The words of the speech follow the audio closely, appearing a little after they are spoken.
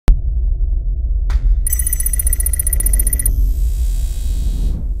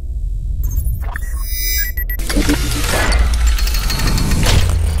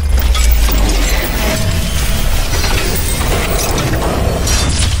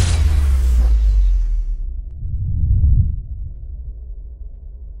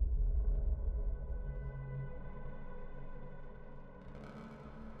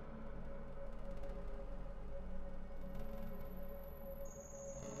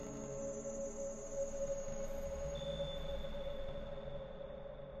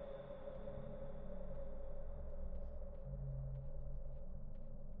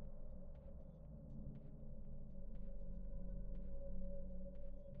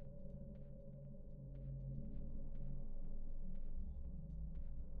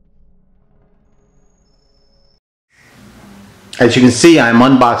As you can see, I'm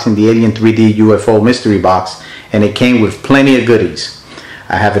unboxing the ALIEN3D UFO mystery box, and it came with plenty of goodies.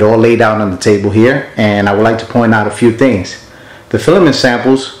 I have it all laid out on the table here, and I would like to point out a few things. The filament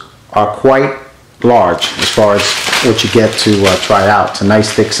samples are quite large as far as what you get to try out. It's a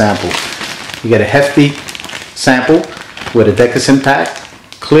nice thick sample. You get a hefty sample with a Decacin pack,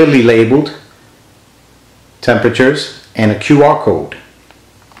 clearly labeled, temperatures, and a QR code.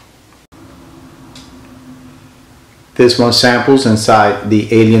 This month's samples inside the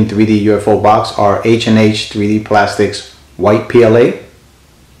ALIEN3D UFO box are H&H 3D Plastics white PLA,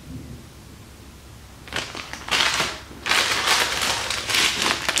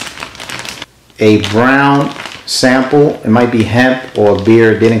 a brown sample. It might be hemp or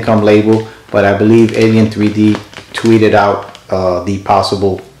beer, didn't come labeled, but I believe ALIEN3D tweeted out the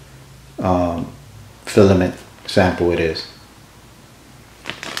possible filament sample it is.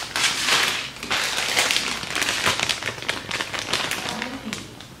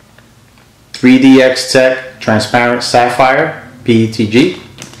 .3DX Tech Transparent Sapphire PETG.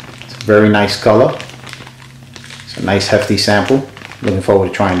 It's a very nice color. It's a nice hefty sample. Looking forward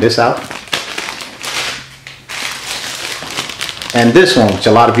to trying this out. And this one, which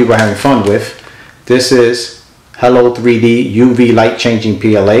a lot of people are having fun with, this is Hello 3D UV light changing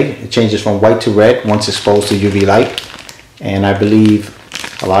PLA. It changes from white to red once exposed to UV light. And I believe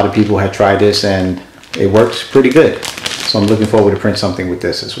a lot of people have tried this and it works pretty good. So I'm looking forward to print something with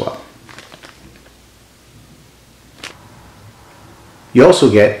this as well. You also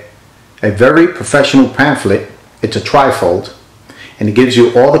get a very professional pamphlet. It's a trifold, and it gives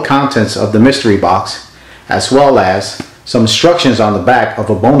you all the contents of the mystery box, as well as some instructions on the back of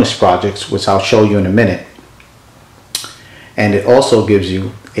a bonus project, which I'll show you in a minute. And it also gives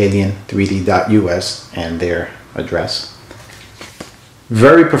you alien3d.us and their address.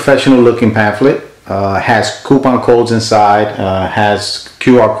 Very professional looking pamphlet. Has coupon codes inside, has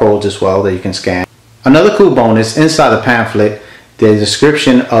QR codes as well that you can scan. Another cool bonus inside the pamphlet, the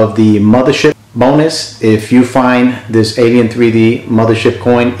description of the mothership bonus. If you find this ALIEN3D mothership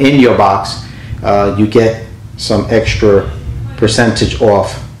coin in your box, you get some extra percentage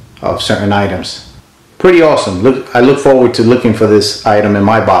off of certain items. Pretty awesome. I look forward to looking for this item in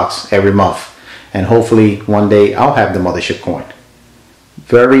my box every month, and hopefully one day I'll have the mothership coin.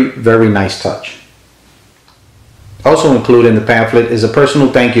 Very, very nice touch. Also included in the pamphlet is a personal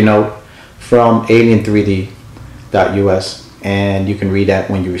thank you note from alien3d.us, and you can read that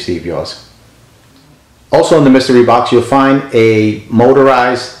when you receive yours. Also in the mystery box, you'll find a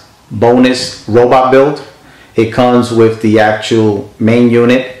motorized bonus robot build. It comes with the actual main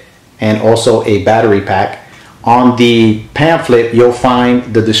unit and also a battery pack. On the pamphlet, you'll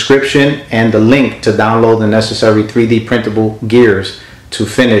find the description and the link to download the necessary 3D printable gears to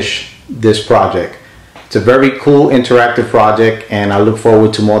finish this project. It's a very cool interactive project, and I look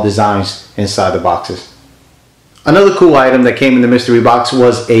forward to more designs inside the boxes. Another cool item that came in the mystery box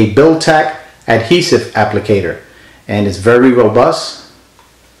was a BuildTak adhesive applicator, and it's very robust,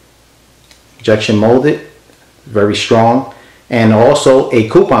 injection molded, very strong, and also a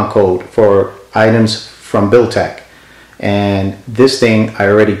coupon code for items from BuildTak. And this thing, I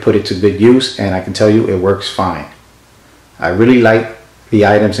already put it to good use, and I can tell you it works fine. I really like the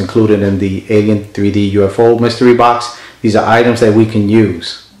items included in the ALIEN3D UFO mystery box. These are items that we can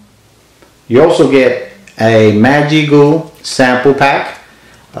use. You also get a Magigoo sample pack.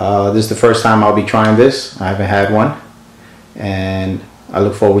 This is the first time I'll be trying this. I haven't had one, and I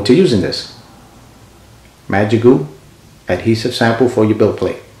look forward to using this. Magigoo adhesive sample for your build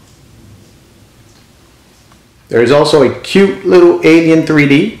plate. There is also a cute little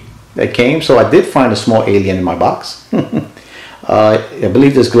ALIEN3D that came, so I did find a small alien in my box. I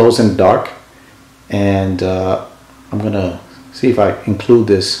believe this glows in the dark, and I'm gonna see if I include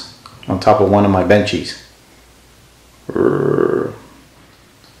this on top of one of my benchies.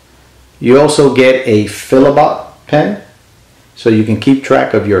 You also get a Filament pen, so you can keep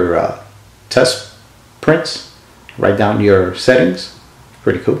track of your test prints, write down your settings.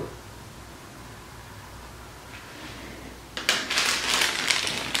 Pretty cool.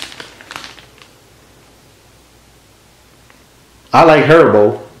 I like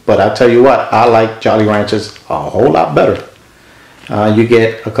Haribo, but I tell you what, I like Jolly Ranchers a whole lot better. You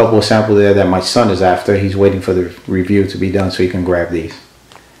get a couple of samples there that my son is after. He's waiting for the review to be done so he can grab these.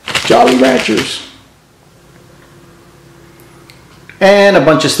 Jolly Ranchers. And a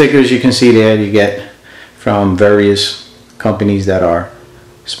bunch of stickers you can see there you get from various companies that are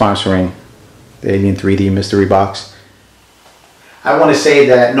sponsoring the ALIEN3D mystery box. I want to say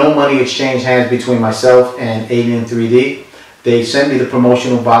that no money exchanged hands between myself and ALIEN3D. They sent me the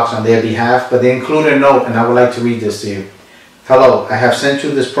promotional box on their behalf, but they included a note, and I would like to read this to you. Hello, I have sent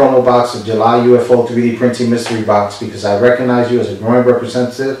you this promo box of July UFO 3D printing mystery box because I recognize you as a growing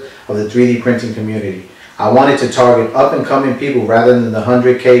representative of the 3D printing community. I wanted to target up and coming people rather than the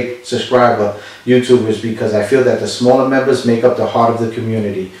 100K subscriber YouTubers because I feel that the smaller members make up the heart of the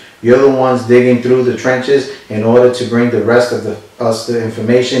community. You're the ones digging through the trenches in order to bring the rest of us the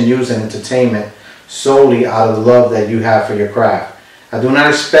information, news, and entertainment solely out of the love that you have for your craft. I do not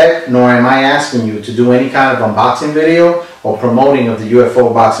expect, nor am I asking you to do any kind of unboxing video or promoting of the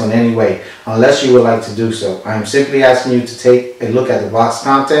UFO box in any way, unless you would like to do so. I am simply asking you to take a look at the box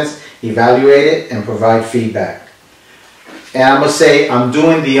contents, evaluate it, and provide feedback. And I must say, I'm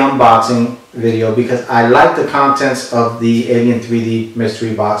doing the unboxing video because I like the contents of the ALIEN3D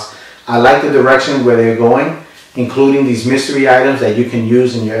mystery box. I like the direction where they're going, including these mystery items that you can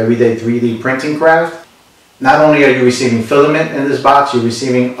use in your everyday 3D printing craft. Not only are you receiving filament in this box, you're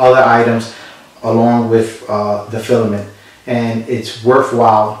receiving other items along with the filament. And it's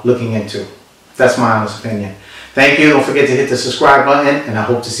worthwhile looking into. That's my honest opinion. Thank you. Don't forget to hit the subscribe button, and I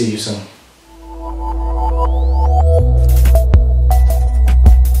hope to see you soon.